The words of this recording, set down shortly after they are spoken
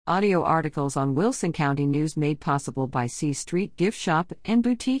Audio articles on Wilson County News made possible by C Street Gift Shop and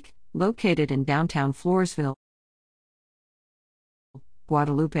Boutique, located in downtown Floresville.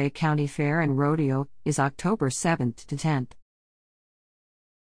 Guadalupe County Fair and Rodeo is October 7th to 10th.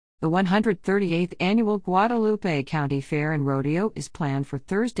 The 138th Annual Guadalupe County Fair and Rodeo is planned for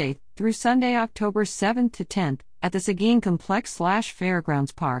Thursday through Sunday, October 7th to 10th, at the Seguin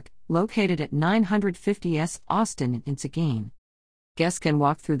Complex/Fairgrounds Park, located at 950 S. Austin in Seguin. Guests can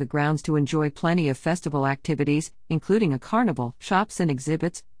walk through the grounds to enjoy plenty of festival activities, including a carnival, shops and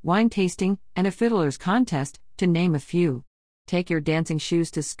exhibits, wine tasting, and a fiddler's contest, to name a few. Take your dancing shoes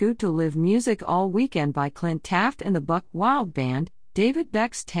to Scoot to Live Music All Weekend by Clint Taft and the Buck Wild Band, David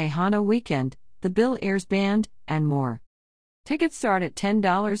Beck's Tejano Weekend, the Bill Ayers Band, and more. Tickets start at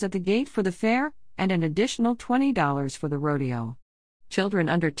 $10 at the gate for the fair, and an additional $20 for the rodeo. Children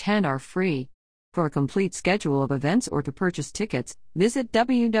under 10 are free. For a complete schedule of events or to purchase tickets, visit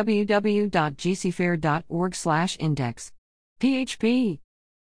www.gcfair.org/index. PHP